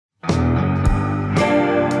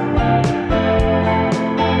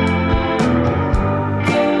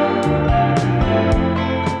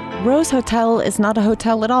Rose Hotel is not a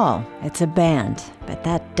hotel at all. It's a band. But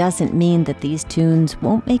that doesn't mean that these tunes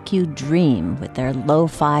won't make you dream with their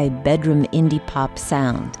lo-fi bedroom indie pop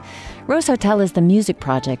sound. Rose Hotel is the music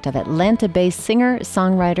project of Atlanta-based singer,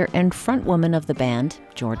 songwriter, and frontwoman of the band,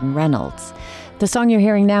 Jordan Reynolds. The song you're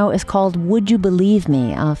hearing now is called Would You Believe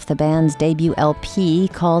Me, off the band's debut LP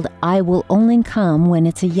called I Will Only Come When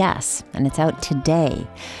It's a Yes, and it's out today.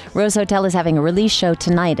 Rose Hotel is having a release show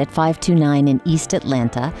tonight at 529 in East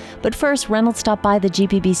Atlanta, but first Reynolds stopped by the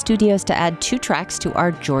GPB studios to add 2 tracks to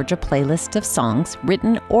our Georgia playlist of songs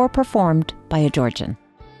written or performed by a Georgian.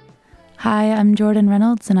 Hi, I'm Jordan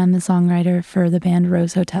Reynolds, and I'm the songwriter for the band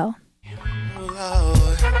Rose Hotel.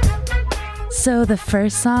 So the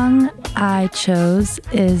first song I chose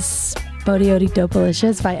is Spody Odie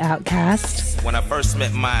Dopalicious by Outkast. When I first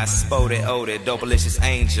met my Spody Odie Dopalicious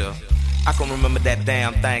angel, I can remember that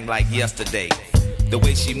damn thing like yesterday. The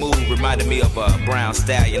way she moved reminded me of a brown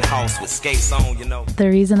stallion house with skates on, you know. The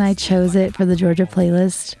reason I chose it for the Georgia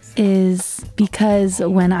playlist is because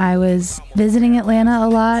when I was visiting Atlanta a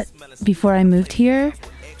lot before I moved here,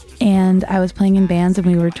 and I was playing in bands and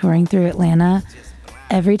we were touring through Atlanta,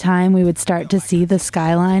 every time we would start to see the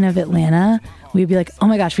skyline of Atlanta, we'd be like, oh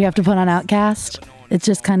my gosh, we have to put on Outkast. It's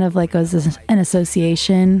just kind of like was an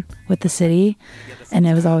association with the city, and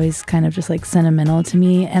it was always kind of just like sentimental to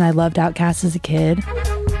me, and I loved Outkast as a kid.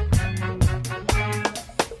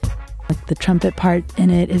 Like the trumpet part in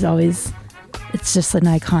it is always, it's just an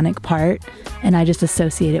iconic part, and I just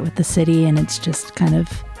associate it with the city, and it's just kind of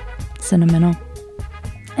sentimental,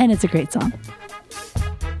 and it's a great song.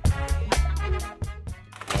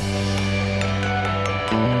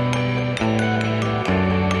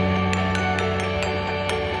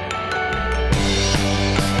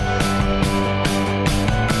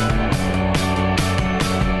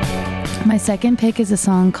 My second pick is a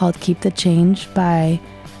song called Keep the Change by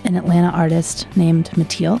an Atlanta artist named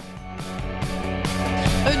Mateel.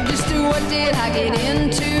 Just what did I get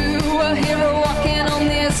into? A hero walking on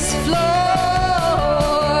this floor.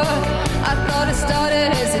 I thought it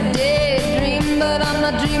started as a daydream, but I'm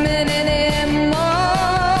not dreaming anymore.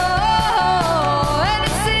 And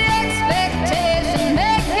it's the expectation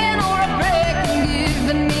making or a break,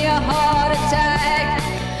 giving me a heart attack.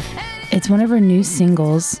 It's one of her new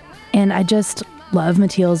singles. And I just love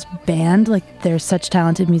Mateel's band. Like, they're such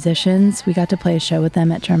talented musicians. We got to play a show with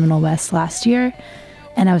them at Terminal West last year,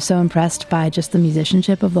 and I was so impressed by just the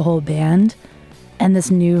musicianship of the whole band. And this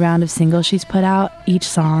new round of singles she's put out, each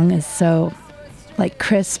song is so like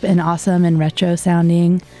crisp and awesome and retro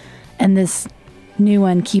sounding. And this new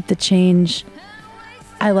one, Keep the Change,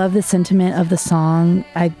 I love the sentiment of the song.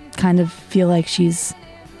 I kind of feel like she's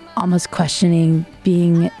almost questioning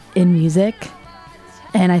being in music.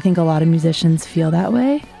 And I think a lot of musicians feel that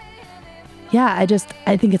way. Yeah,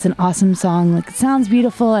 I think it's an awesome song. Like, it sounds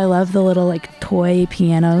beautiful. I love the little like toy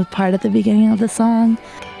piano part at the beginning of the song.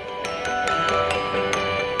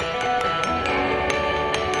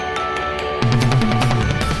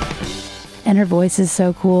 And her voice is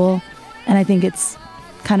so cool. And I think it's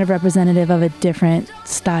kind of representative of a different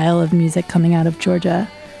style of music coming out of Georgia.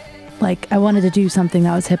 Like, I wanted to do something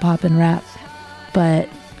that was hip hop and rap, but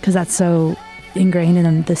because that's so ingrained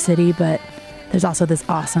in the city, but there's also this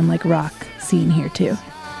awesome like rock scene here too.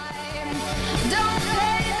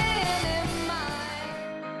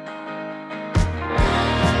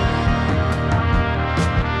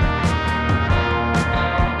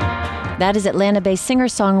 That is Atlanta-based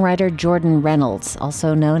singer-songwriter Jordan Reynolds,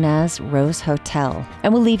 also known as Rose Hotel.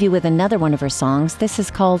 And we'll leave you with another one of her songs. This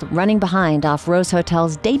is called Running Behind off Rose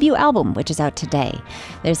Hotel's debut album, which is out today.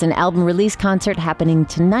 There's an album release concert happening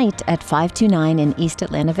tonight at 529 in East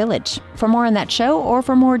Atlanta Village. For more on that show or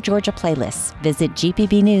for more Georgia playlists, visit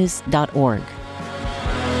gpbnews.org.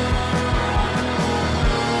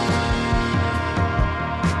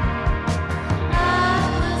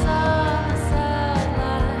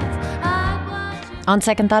 On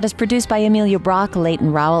Second Thought is produced by Amelia Brock,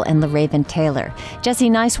 Leighton Rowell, and LaRaven Taylor. Jesse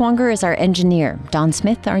Neiswanger is our engineer. Don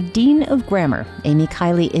Smith, our Dean of Grammar. Amy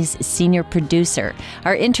Kiley is senior producer.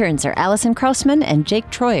 Our interns are Allison Krausman and Jake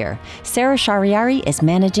Troyer. Sarah Shariari is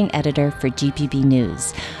managing editor for GPB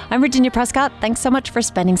News. I'm Virginia Prescott. Thanks so much for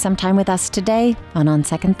spending some time with us today on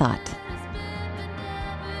Second Thought.